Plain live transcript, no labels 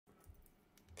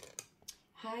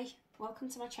Hi, welcome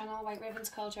to my channel, White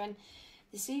Raven's Cauldron.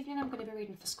 This evening I'm going to be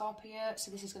reading for Scorpio, so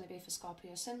this is going to be for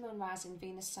Scorpio, Sun, Moon, Rising,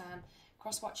 Venus, Sun.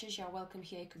 Cross watchers, you're welcome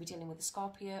here. You could be dealing with a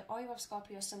Scorpio, or you have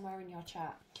Scorpio somewhere in your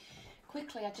chart.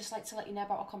 Quickly, I'd just like to let you know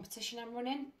about a competition I'm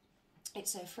running.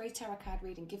 It's a free tarot card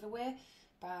reading giveaway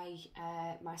by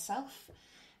myself.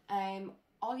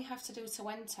 All you have to do to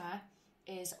enter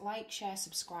is like, share,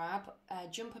 subscribe.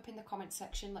 Jump up in the comment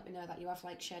section, let me know that you have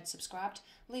liked, shared, subscribed.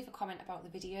 Leave a comment about the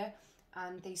video.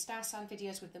 And the star sign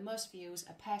videos with the most views,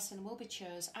 a person will be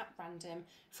chosen at random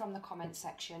from the comment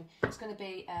section. It's going to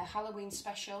be a Halloween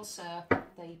special, so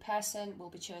the person will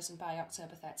be chosen by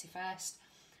October 31st.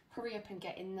 Hurry up and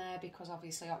get in there, because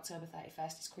obviously October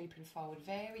 31st is creeping forward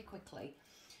very quickly.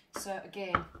 So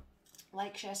again,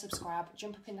 like, share, subscribe,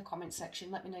 jump up in the comment section,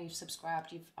 let me know you've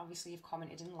subscribed, you've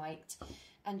commented and liked,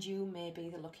 and you may be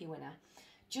the lucky winner.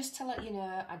 Just to let you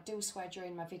know, I do swear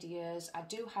during my videos. I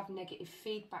do have negative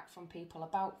feedback from people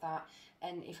about that.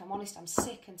 And if I'm honest, I'm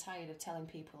sick and tired of telling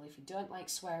people, if you don't like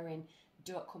swearing,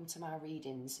 don't come to my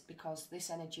readings, because this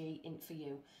energy isn't for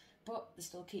you. But they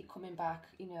still keep coming back,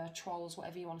 you know, trolls,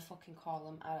 whatever you want to fucking call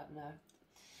them, I don't know.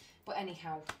 But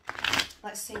anyhow,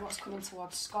 let's see what's coming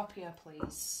towards Scorpio,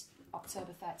 please.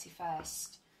 October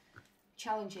 31st.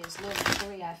 Challenges, love,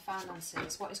 career,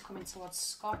 finances. What is coming towards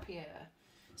Scorpio?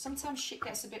 Sometimes shit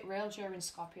gets a bit real during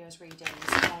Scorpio's readings.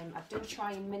 I do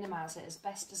try and minimise it as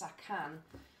best as I can,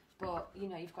 but you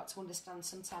know, you've got to understand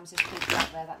sometimes there's people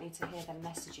out there that need to hear them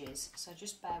messages, so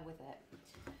just bear with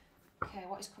it. Okay,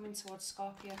 what is coming towards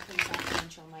Scorpio, please,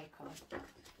 Archangel Michael?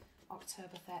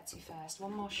 October 31st.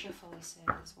 One more shuffle, this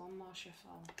is. One more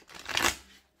shuffle.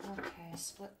 Okay,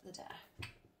 split the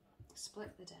deck.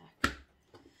 Split the deck.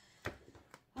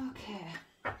 Okay.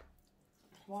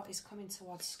 What is coming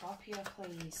towards Scorpio,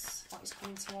 please? What is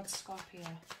coming towards Scorpio?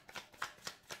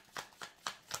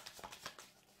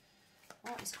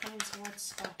 What is coming towards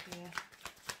Scorpio?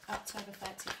 October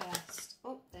 31st.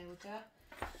 Oh, there we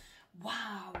go.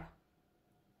 Wow.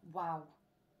 Wow.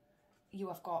 You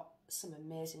have got some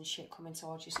amazing shit coming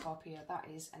towards you, Scorpio. That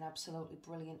is an absolutely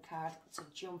brilliant card to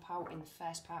jump out in the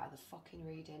first part of the fucking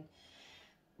reading.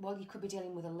 Well, you could be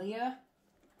dealing with a Leo.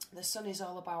 The sun is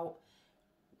all about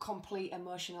complete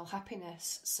emotional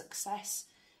happiness, success,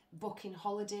 booking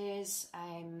holidays,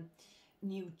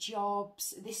 new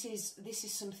jobs. This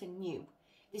is something new.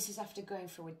 This is after going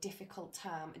through a difficult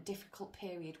time, a difficult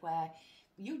period where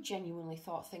you genuinely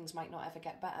thought things might not ever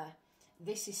get better.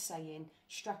 This is saying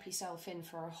strap yourself in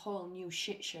for a whole new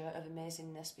shit show of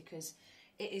amazingness, because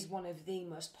it is one of the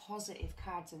most positive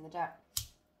cards in the deck.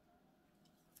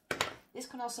 This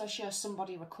can also show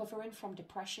somebody recovering from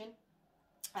depression.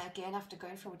 Again, after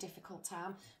going through a difficult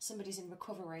time, somebody's in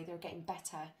recovery, they're getting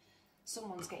better.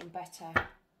 Someone's getting better.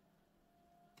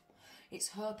 It's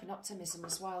hope and optimism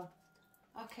as well.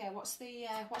 Okay, what's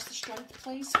the strength,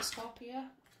 please, for Scorpio?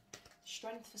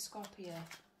 Strength for Scorpio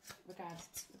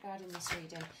regarding this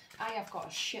reading. I have got a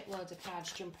shitload of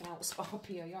cards jumping out of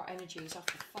Scorpio. Your energy is off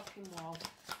the fucking wall.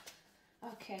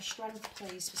 Okay, strength,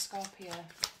 please, for Scorpio.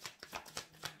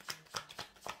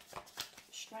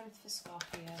 Strength for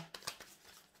Scorpio.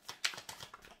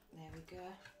 There we go.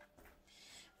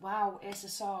 Wow, Ace of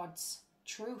Swords.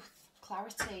 Truth,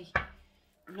 clarity,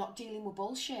 not dealing with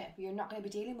bullshit. You're not going to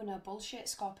be dealing with no bullshit,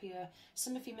 Scorpio.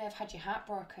 Some of you may have had your heart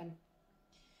broken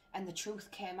and the truth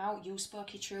came out. You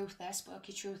spoke your truth, they spoke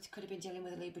your truth. You could have been dealing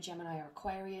with a Libra, Gemini or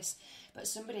Aquarius, but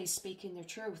somebody's speaking their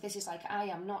truth. This is like, I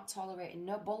am not tolerating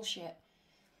no bullshit.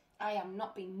 I am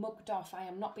not being mugged off. I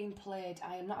am not being played.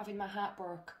 I am not having my heart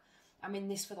broke. I'm in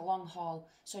this for the long haul.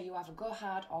 So you either go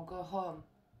hard or go home.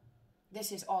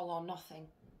 This is all or nothing.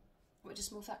 We'll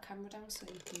just move that camera down so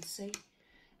you can see.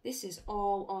 This is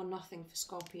all or nothing for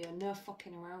Scorpio. No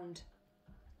fucking around.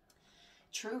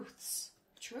 Truths.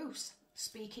 Truths.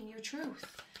 Speaking your truth.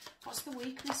 What's the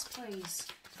weakness, please?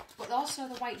 But also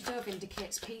the white dove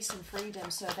indicates peace and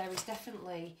freedom. So there is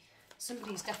definitely,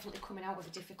 somebody's definitely coming out of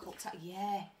a difficult time.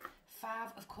 Yeah.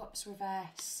 5 of Cups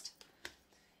reversed.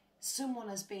 Someone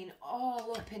has been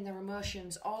all up in their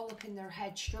emotions, all up in their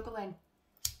head, struggling.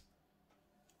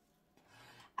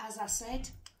 As I said,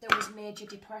 there was major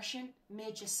depression,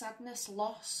 major sadness,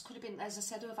 loss. Could have been, as I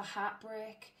said, over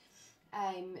heartbreak.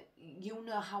 You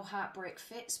know how heartbreak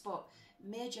fits, but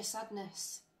major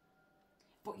sadness.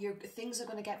 But things are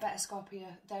going to get better, Scorpio.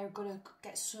 They're going to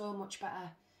get so much better.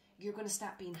 You're going to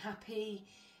start being happy,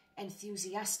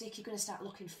 enthusiastic. You're going to start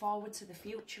looking forward to the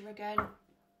future again.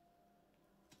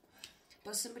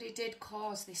 But somebody did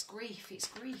cause this grief. It's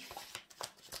grief.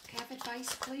 Can I have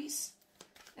advice, please?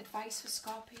 Advice for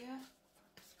Scorpio?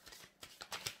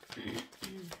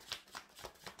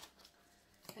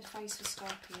 Advice for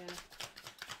Scorpio.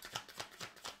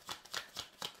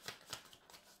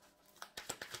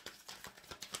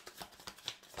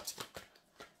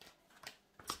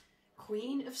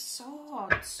 Queen of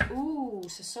Swords. Ooh,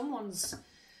 so someone's...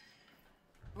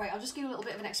 Right, I'll just give a little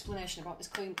bit of an explanation about this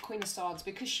Queen of Swords.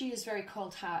 Because she is very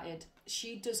cold-hearted,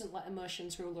 she doesn't let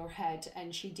emotions rule her head,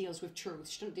 and she deals with truth.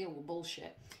 She doesn't deal with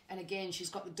bullshit. And again, she's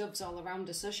got the doves all around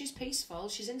her, so she's peaceful,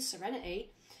 she's in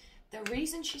serenity. The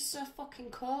reason she's so fucking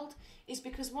cold is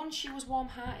because once she was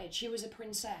warm-hearted, she was a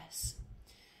princess.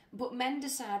 But men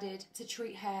decided to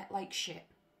treat her like shit.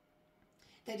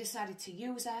 They decided to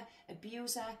use her,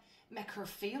 abuse her, make her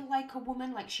feel like a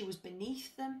woman, like she was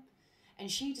beneath them. And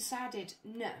she decided,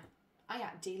 no, I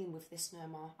ain't dealing with this no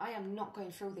more. I am not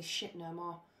going through this shit no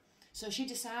more. So she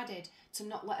decided to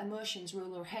not let emotions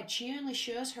rule her head. She only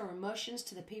shows her emotions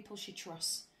to the people she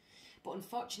trusts. But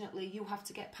unfortunately, you have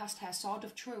to get past her sword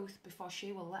of truth before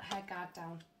she will let her guard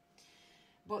down.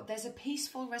 But there's a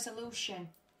peaceful resolution.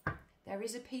 There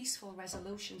is a peaceful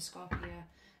resolution, Scorpio.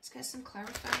 Let's get some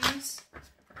clarifiers.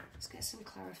 Let's get some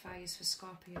clarifiers for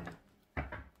Scorpio.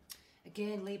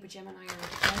 Again, Libra, Gemini,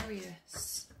 or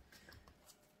Aquarius.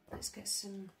 Let's get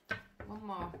some... One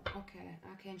more. Okay,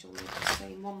 Archangel Libra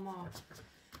saying one more.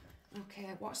 Okay,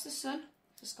 what's the sun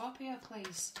for Scorpio,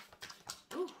 please?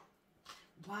 Ooh.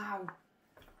 Wow.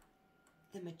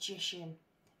 The Magician.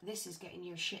 This is getting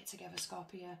your shit together,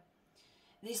 Scorpio.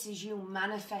 This is you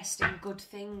manifesting good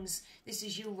things. This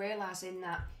is you realising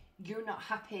that you're not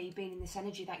happy being in this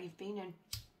energy that you've been in.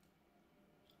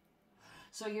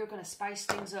 So you're going to spice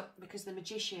things up, because the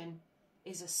Magician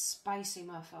is a spicy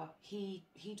mofo. He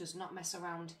does not mess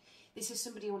around. This is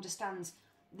somebody who understands,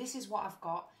 this is what I've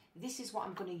got, this is what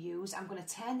I'm going to use, I'm going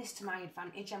to turn this to my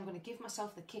advantage, I'm going to give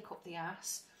myself the kick up the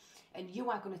ass, and you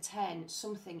are going to turn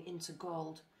something into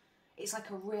gold. It's like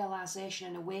a realisation,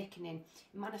 an awakening,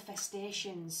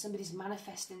 manifestations. Somebody's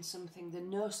manifesting something, they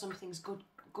know something's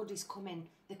good is coming,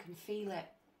 they can feel it.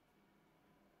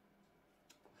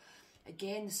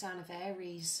 Again, the sign of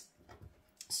Aries.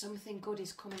 Something good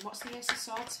is coming. What's the Ace of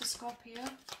Swords for Scorpio?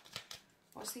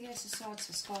 What's the Ace of Swords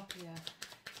for Scorpio?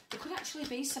 There could actually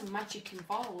be some magic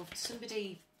involved.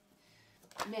 Somebody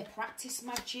may practice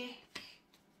magic.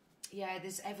 Yeah,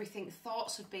 there's everything.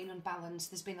 Thoughts have been unbalanced.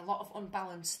 There's been a lot of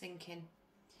unbalanced thinking.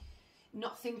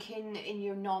 Not thinking in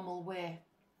your normal way.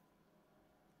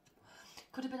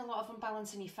 Could have been a lot of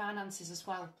unbalance in your finances as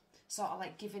well. Sort of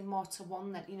like giving more to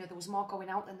one, that, you know, there was more going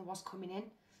out than there was coming in.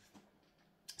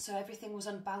 So everything was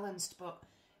unbalanced, but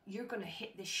you're going to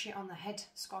hit this shit on the head,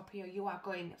 Scorpio. You are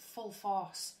going full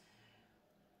force.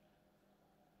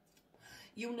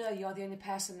 You know you're the only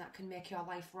person that can make your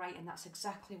life right, and that's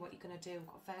exactly what you're going to do.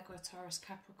 Got Virgo, Taurus,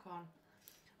 Capricorn.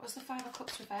 What's the Five of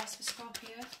Cups reverse for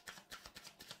Scorpio?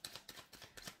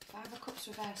 Five of Cups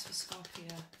reverse for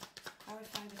Scorpio.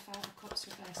 Clarify the Five of Cups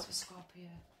reverse for Scorpio.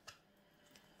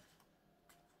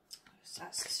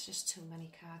 That's just too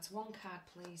many cards. One card,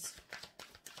 please.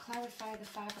 Clarify the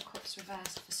Five of Cups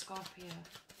reversed for Scorpio.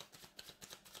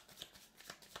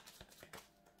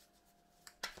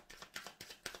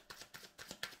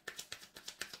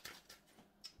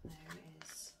 There it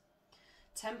is.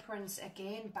 Temperance,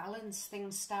 again, balance.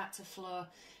 Things start to flow.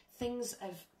 Things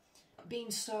have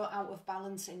been so out of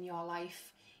balance in your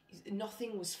life.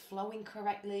 Nothing was flowing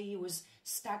correctly. You was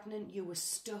stagnant. You were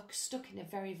stuck in a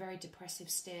very, very depressive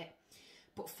state.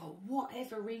 But for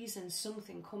whatever reason,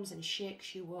 something comes and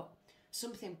shakes you up.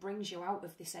 Something brings you out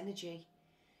of this energy.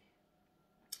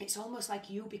 It's almost like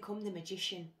you become the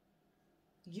magician.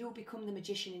 You become the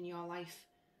magician in your life.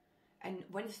 And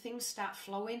when things start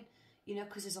flowing, you know,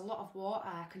 because there's a lot of water.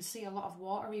 I can see a lot of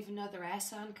water, even though they're air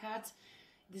sign cards.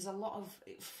 There's a lot of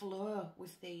flow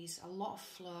with these. A lot of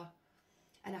flow.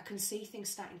 And I can see things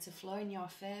starting to flow in your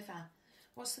favour.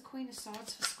 What's the Queen of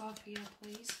Swords for Scorpio,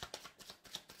 please?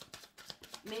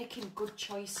 Making good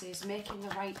choices, making the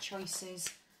right choices,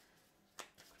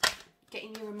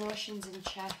 getting your emotions in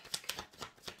check.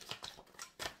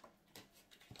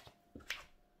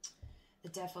 The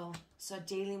Devil. So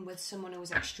dealing with someone who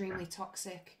was extremely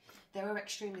toxic. They were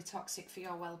extremely toxic for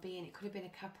your well-being. It could have been a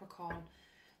Capricorn.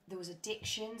 There was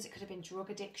addictions. It could have been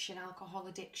drug addiction, alcohol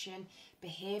addiction,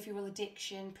 behavioural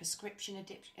addiction, prescription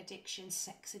addiction,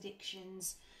 sex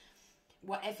addictions.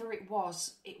 Whatever it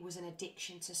was an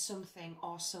addiction to something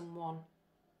or someone.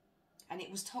 And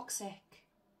it was toxic.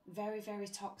 Very, very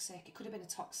toxic. It could have been a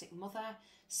toxic mother,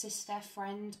 sister,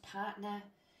 friend, partner.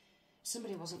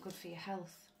 Somebody wasn't good for your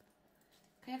health.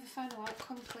 Can I have a final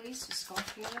outcome, please, for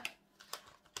Scorpio?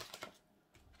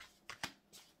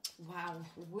 Wow.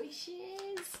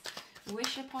 Wishes.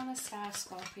 Wish upon a star,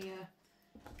 Scorpio.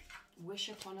 Wish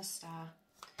upon a star.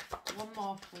 One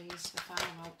more, please, for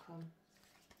final outcome.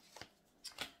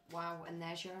 Wow, and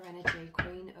there's your energy,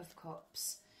 Queen of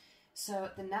Cups. So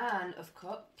the Nine of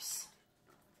Cups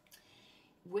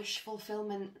wish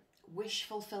fulfillment. Wish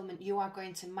fulfillment. You are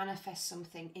going to manifest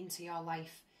something into your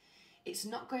life. It's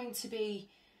not going to be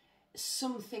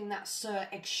something that's so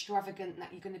extravagant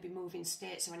that you're going to be moving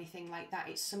states or anything like that.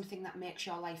 It's something that makes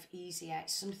your life easier.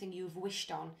 It's something you've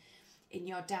wished on in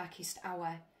your darkest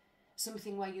hour.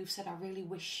 Something where you've said, I really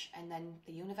wish, and then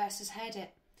the universe has heard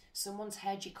it. Someone's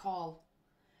heard your call.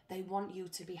 They want you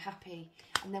to be happy.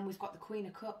 And then we've got the Queen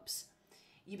of Cups.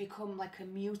 You become like a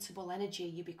mutable energy.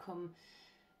 You become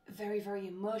very, very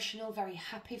emotional, very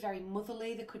happy, very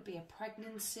motherly. There could be a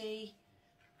pregnancy,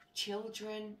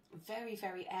 children, very,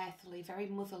 very earthly, very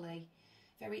motherly,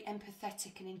 very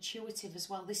empathetic and intuitive as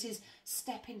well. This is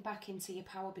stepping back into your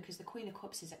power, because the Queen of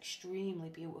Cups is extremely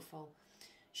beautiful.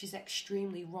 She's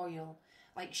extremely royal.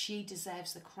 Like, she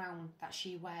deserves the crown that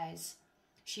she wears.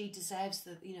 She deserves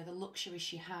the, you know, the luxury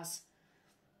she has.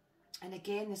 And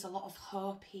again, there's a lot of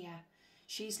hope here.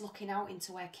 She's looking out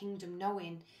into her kingdom,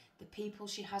 knowing the people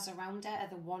she has around her are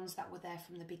the ones that were there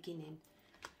from the beginning.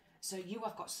 So you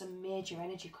have got some major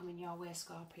energy coming your way,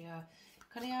 Scorpio.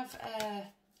 Can I have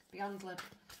Beyond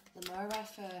Lemura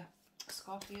for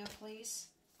Scorpio, please?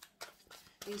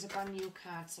 These are brand new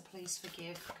cards, so please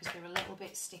forgive, because they're a little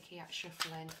bit sticky at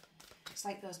shuffling. It's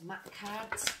like those matte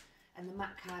cards, and the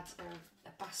matte cards are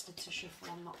a bastard to shuffle,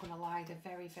 I'm not going to lie. They're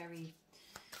very, very...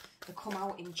 They come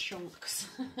out in chunks.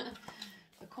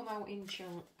 They come out in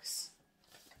chunks.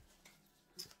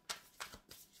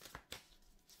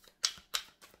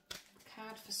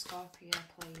 Card for Scorpio,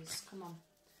 please. Come on.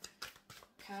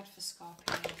 Card for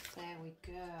Scorpio. There we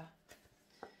go.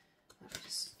 Let me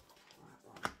just pull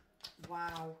that one.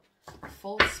 Wow.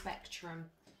 Full spectrum.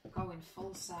 Going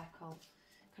full circle.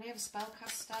 Can I have a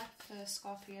spellcaster for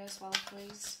Scorpio as well,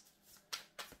 please?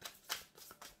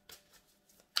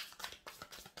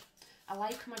 I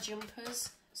like my jumpers,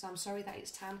 so I'm sorry that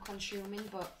it's time consuming,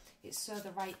 but it's so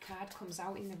the right card comes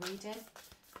out in the reading.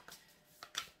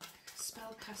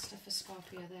 Spellcaster for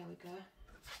Scorpio, there we go.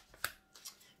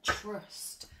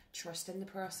 Trust. Trust in the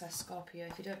process, Scorpio.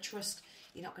 If you don't trust,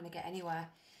 you're not going to get anywhere.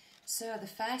 So the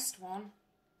first one,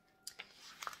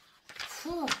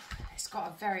 whew, it's got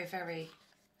a very, very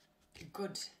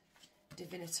good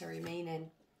divinatory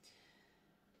meaning.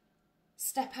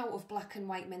 Step out of black and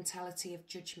white mentality of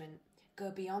judgment. Go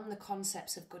beyond the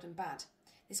concepts of good and bad.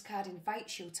 This card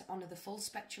invites you to honour the full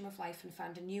spectrum of life and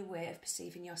find a new way of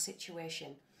perceiving your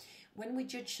situation. When we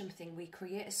judge something, we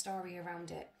create a story around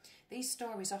it. These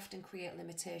stories often create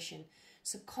limitation.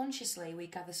 Subconsciously, we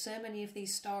gather so many of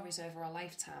these stories over a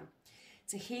lifetime.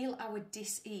 To heal our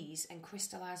dis-ease and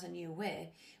crystallise a new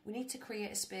way, we need to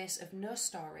create a space of no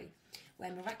story,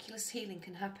 where miraculous healing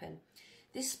can happen.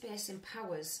 This space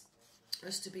empowers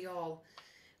us to be all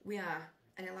we are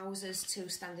and allows us to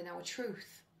stand in our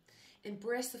truth.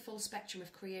 Embrace the full spectrum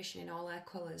of creation in all our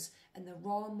colours and the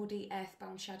raw, muddy,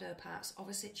 earthbound shadow parts of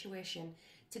a situation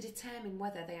to determine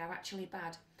whether they are actually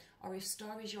bad or if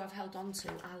stories you have held on to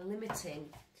are limiting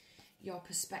your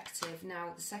perspective.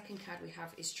 Now, the second card we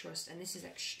have is trust, and this is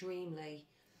extremely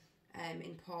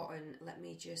important. Let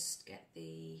me just get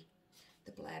the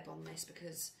blurb on this,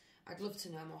 because I'd love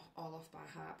to know them all off by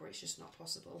heart, but it's just not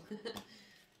possible.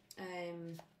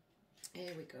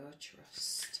 Here we go,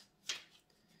 trust.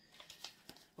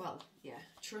 Well, yeah,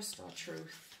 trust or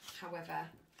truth. However,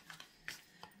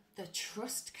 the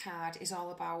trust card is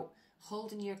all about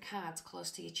holding your cards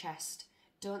close to your chest.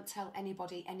 Don't tell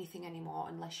anybody anything anymore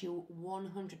unless you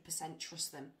 100%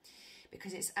 trust them,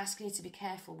 because it's asking you to be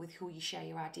careful with who you share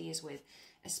your ideas with,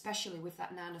 especially with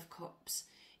that Nine of Cups.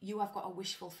 You have got a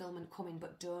wish fulfillment coming,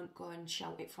 but don't go and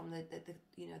shout it from the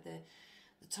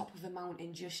top of the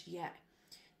mountain just yet.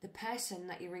 The person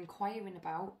that you're inquiring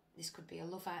about, this could be a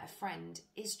lover, a friend,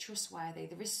 is trustworthy.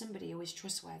 There is somebody who is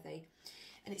trustworthy,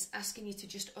 and it's asking you to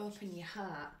just open your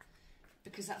heart,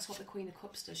 because that's what the Queen of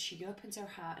Cups does. She opens her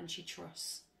heart and she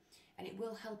trusts, and it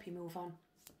will help you move on.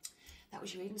 That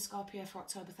was your reading, Scorpio, for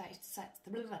October 31st.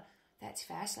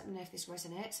 Let me know if this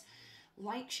resonates.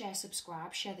 Like, share,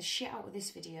 subscribe, share the shit out of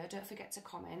this video. Don't forget to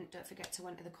comment. Don't forget to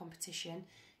enter the competition.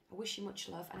 I wish you much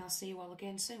love, and I'll see you all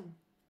again soon.